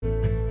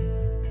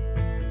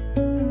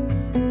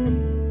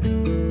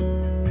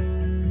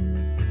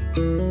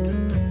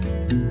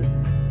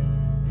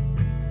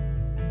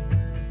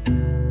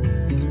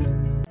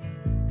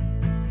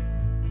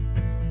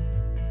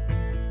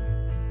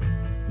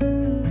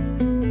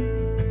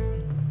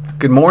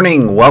Good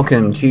morning.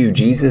 Welcome to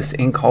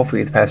Jesus+Coffee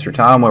with Pastor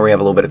Tom, where we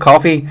have a little bit of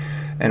coffee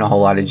and a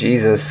whole lot of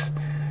Jesus.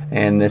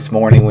 And this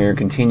morning we are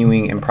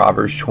continuing in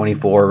Proverbs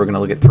 24. We're going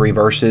to look at 3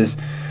 verses.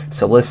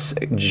 So let's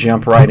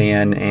jump right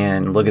in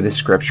and look at this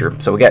scripture.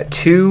 So we got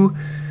 2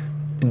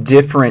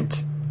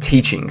 different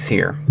teachings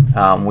here.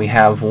 We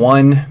have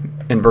one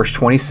in verse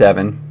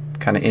 27,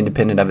 kind of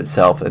independent of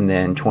itself, and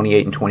then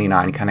 28 and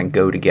 29 kind of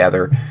go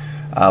together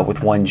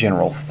with one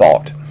general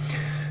thought.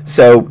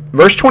 So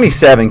verse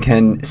 27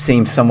 can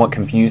seem somewhat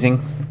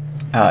confusing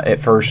at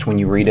first when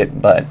you read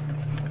it, but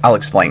I'll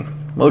explain.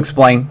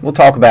 We'll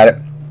talk about it.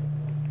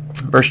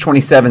 Verse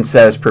 27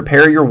 says,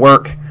 "Prepare your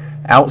work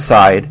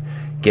outside,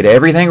 get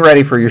everything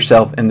ready for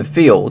yourself in the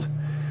field,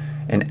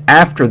 and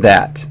after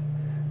that,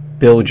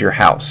 build your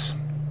house."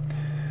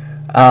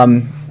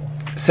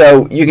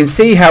 So you can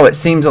see how it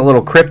seems a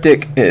little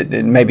cryptic.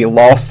 It may be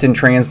lost in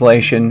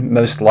translation,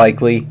 most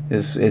likely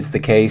is the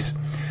case.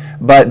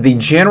 But the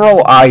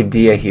general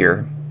idea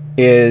here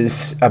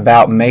is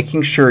about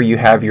making sure you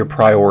have your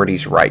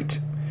priorities right.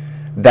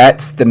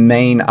 That's the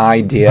main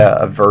idea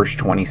of verse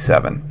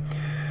 27.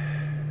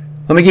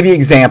 Let me give you an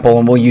example,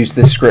 and we'll use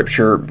this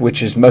scripture,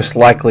 which is most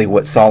likely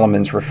what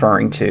Solomon's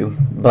referring to.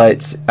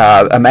 But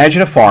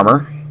imagine a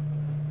farmer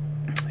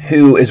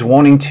who is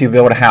wanting to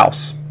build a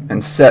house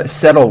and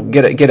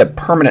get a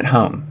permanent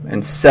home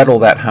and settle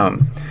that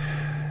home.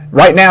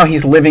 Right now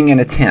he's living in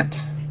a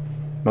tent,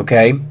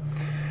 okay?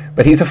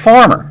 But he's a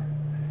farmer,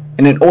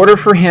 and in order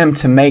for him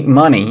to make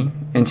money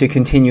and to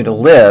continue to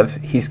live,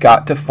 he's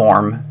got to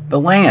farm the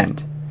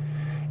land.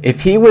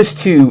 If he was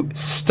to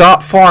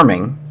stop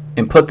farming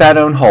and put that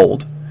on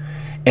hold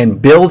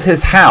and build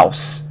his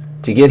house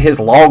to get his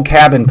log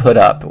cabin put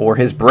up or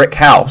his brick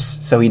house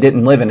so he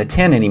didn't live in a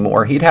tent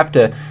anymore, he'd have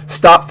to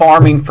stop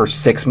farming for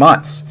 6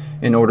 months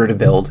in order to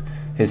build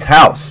his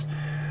house.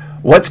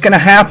 What's going to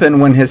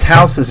happen when his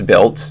house is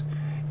built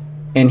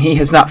and he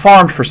has not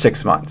farmed for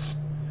 6 months?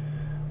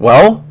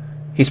 Well,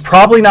 he's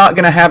probably not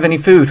going to have any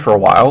food for a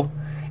while,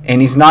 and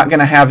he's not going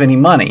to have any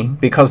money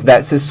because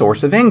that's his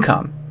source of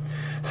income.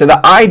 So the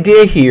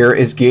idea here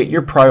is get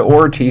your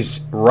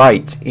priorities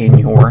right in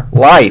your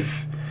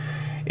life.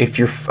 If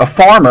you're a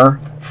farmer,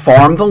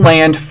 farm the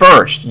land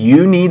first.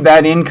 You need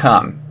that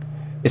income.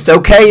 It's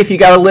okay if you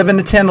got to live in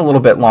the tent a little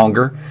bit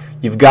longer.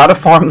 You've got to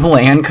farm the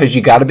land because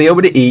you got to be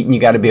able to eat and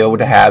you got to be able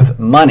to have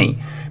money.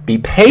 Be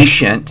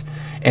patient.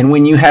 And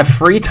when you have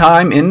free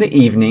time in the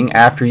evening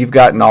after you've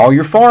gotten all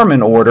your farm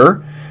in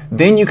order,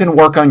 then you can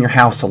work on your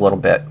house a little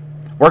bit.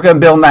 Work on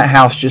building that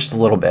house just a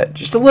little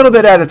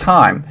bit at a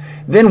time.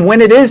 Then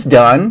when it is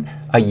done,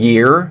 a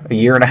year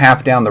and a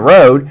half down the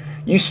road,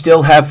 you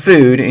still have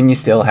food and you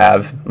still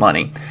have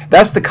money.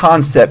 That's the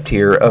concept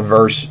here of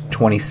verse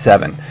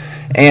 27.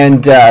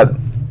 And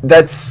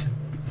that's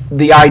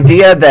the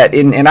idea that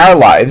in our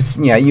lives,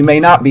 you may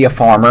not be a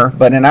farmer,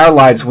 but in our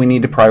lives we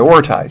need to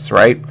prioritize,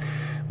 right?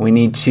 We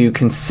need to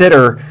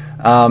consider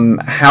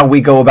how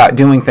we go about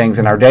doing things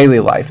in our daily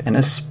life in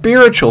a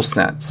spiritual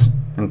sense,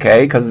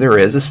 okay? Because there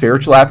is a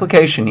spiritual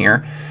application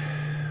here.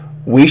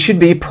 We should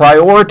be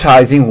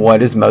prioritizing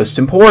what is most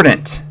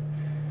important,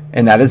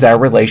 and that is our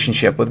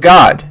relationship with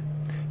God.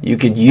 You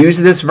could use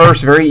this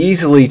verse very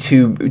easily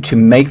to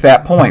make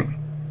that point.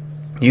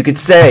 You could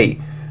say,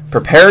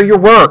 prepare your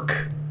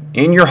work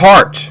in your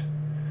heart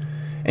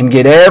and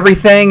get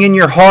everything in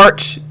your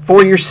heart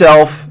for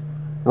yourself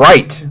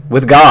right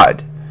with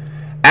God.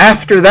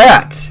 After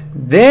that,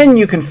 then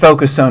you can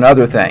focus on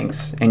other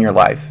things in your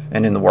life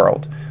and in the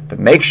world. But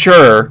make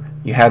sure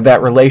you have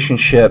that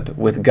relationship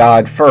with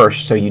God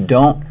first so you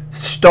don't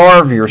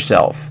starve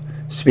yourself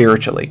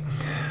spiritually.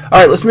 All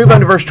right, let's move on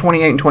to verse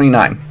 28 and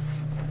 29.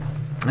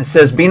 It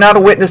says, "Be not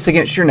a witness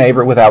against your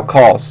neighbor without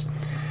cause,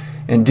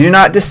 and do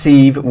not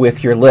deceive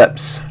with your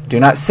lips. Do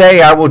not say,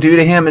 I will do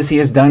to him as he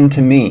has done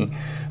to me.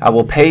 I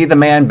will pay the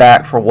man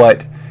back for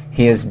what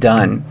he has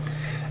done."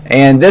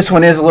 And this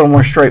one is a little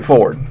more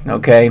straightforward,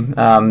 okay?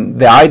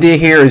 The idea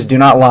here is do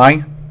not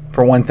lie,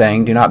 for one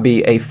thing. Do not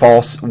be a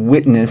false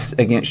witness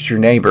against your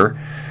neighbor.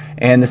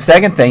 And the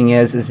second thing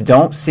is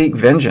don't seek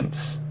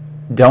vengeance.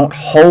 Don't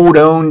hold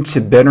on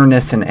to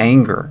bitterness and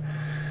anger.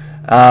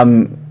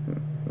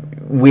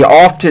 We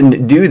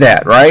often do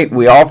that, right?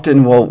 We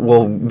often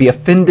will be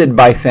offended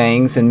by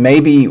things, and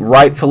maybe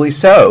rightfully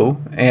so,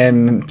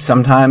 and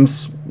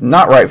sometimes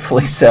not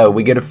rightfully so.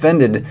 We get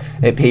offended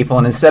at people,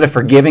 and instead of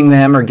forgiving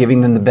them or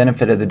giving them the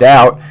benefit of the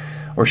doubt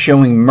or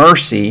showing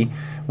mercy,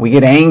 we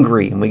get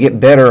angry and we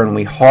get bitter and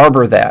we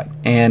harbor that.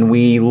 And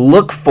we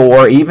look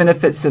for, even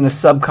if it's in a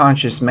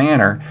subconscious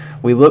manner,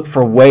 we look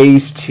for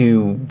ways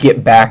to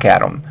get back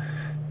at them,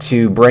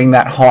 to bring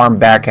that harm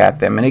back at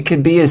them. And it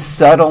could be as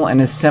subtle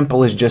and as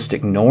simple as just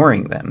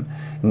ignoring them,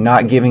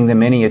 not giving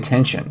them any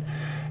attention.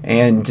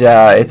 And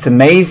it's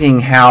amazing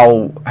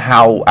how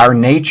our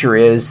nature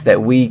is that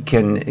we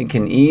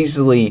can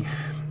easily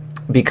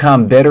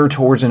become bitter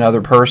towards another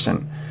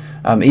person.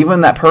 Even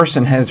when that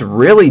person has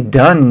really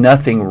done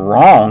nothing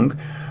wrong,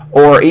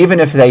 or even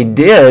if they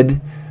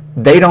did,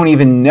 they don't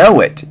even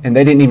know it, and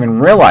they didn't even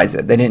realize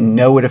it. They didn't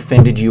know it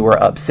offended you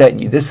or upset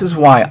you. This is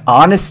why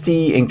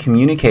honesty in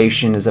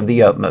communication is of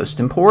the utmost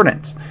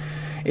importance.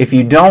 If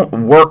you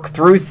don't work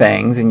through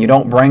things and you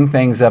don't bring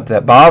things up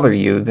that bother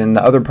you, then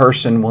the other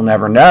person will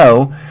never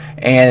know,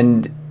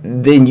 and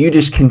then you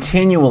just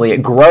continually,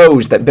 it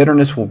grows, that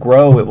bitterness will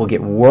grow, it will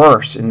get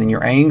worse, and then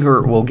your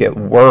anger will get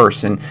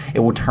worse, and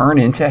it will turn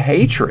into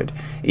hatred.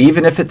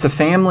 Even if it's a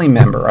family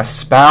member, a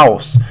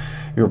spouse,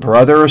 your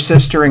brother or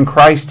sister in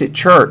Christ at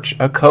church,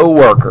 a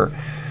co-worker.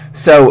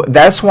 So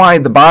that's why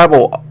the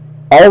Bible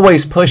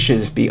always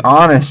pushes, be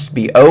honest,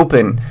 be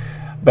open,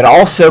 but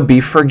also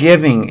be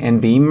forgiving and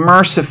be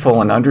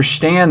merciful, and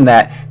understand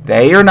that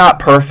they are not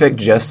perfect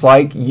just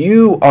like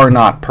you are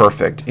not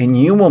perfect, and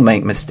you will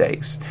make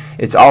mistakes.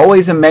 It's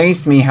always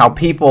amazed me how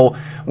people,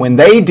 when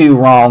they do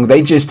wrong,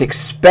 they just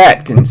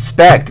expect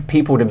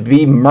people to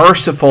be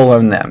merciful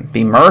on them.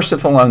 Be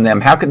merciful on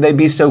them. How could they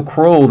be so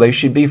cruel? They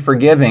should be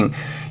forgiving.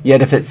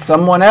 Yet if it's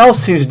someone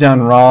else who's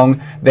done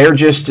wrong, they're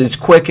just as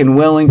quick and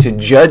willing to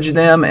judge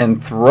them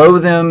and throw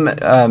them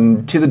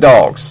to the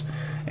dogs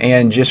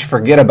and just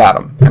forget about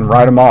them and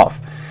write them off.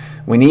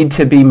 We need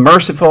to be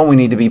merciful, we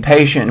need to be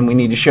patient, and we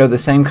need to show the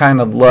same kind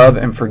of love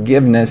and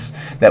forgiveness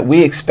that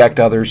we expect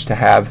others to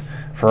have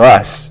for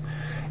us.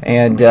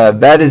 And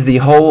that is the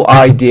whole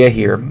idea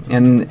here.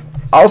 And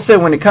also,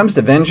 when it comes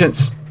to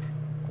vengeance,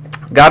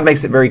 God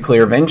makes it very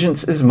clear,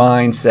 vengeance is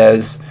mine,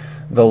 says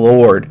the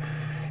Lord.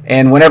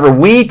 And whenever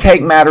we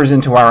take matters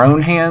into our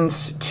own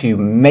hands to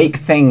make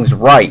things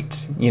right,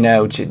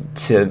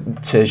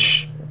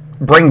 to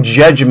bring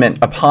judgment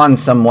upon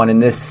someone in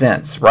this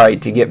sense, right,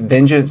 to get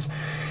vengeance,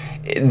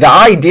 the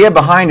idea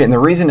behind it and the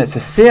reason it's a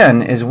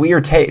sin is we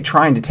are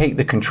trying to take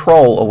the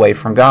control away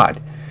from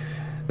God.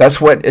 That's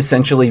what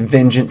essentially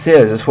vengeance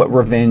is. That's what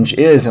revenge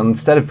is. And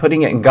instead of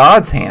putting it in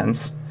God's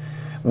hands,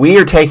 we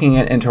are taking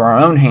it into our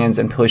own hands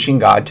and pushing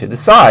God to the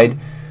side,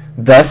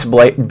 thus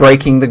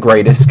breaking the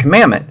greatest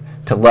commandment,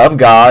 to love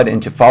God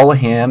and to follow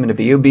Him and to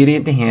be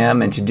obedient to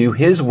Him and to do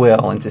His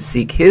will and to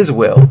seek His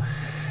will.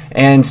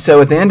 And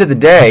so at the end of the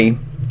day,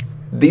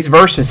 these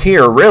verses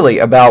here are really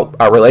about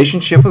our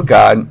relationship with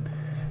God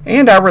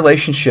and our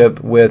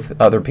relationship with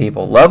other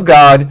people. Love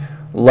God,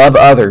 love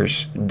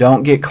others.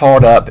 Don't get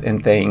caught up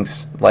in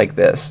things like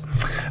this.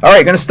 All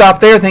right, going to stop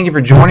there. Thank you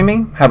for joining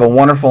me. Have a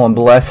wonderful and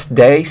blessed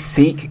day.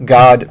 Seek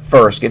God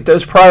first. Get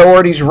those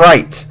priorities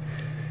right.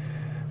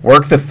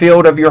 Work the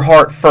field of your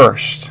heart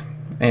first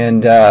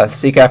and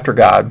seek after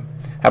God.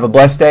 Have a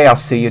blessed day. I'll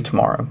see you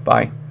tomorrow.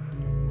 Bye.